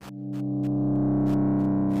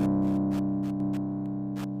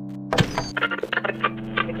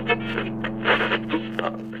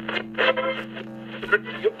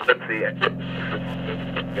The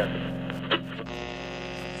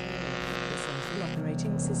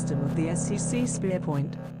operating system of the SCC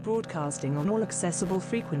Spearpoint, broadcasting on all accessible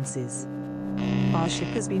frequencies. Our ship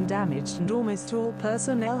has been damaged and almost all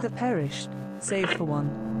personnel have perished, save for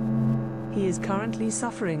one. He is currently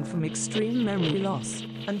suffering from extreme memory loss,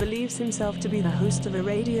 and believes himself to be the host of a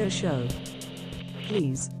radio show.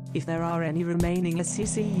 Please, if there are any remaining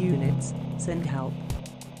SCC units, send help.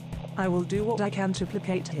 I will do what I can to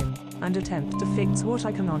placate him, and attempt to fix what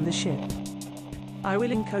I can on the ship. I will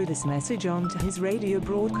encode this message onto his radio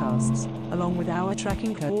broadcasts, along with our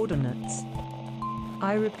tracking coordinates.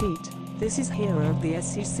 I repeat, this is Hero of the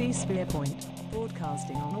SCC Spearpoint,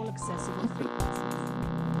 broadcasting on all accessible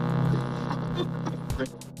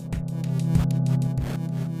frequencies.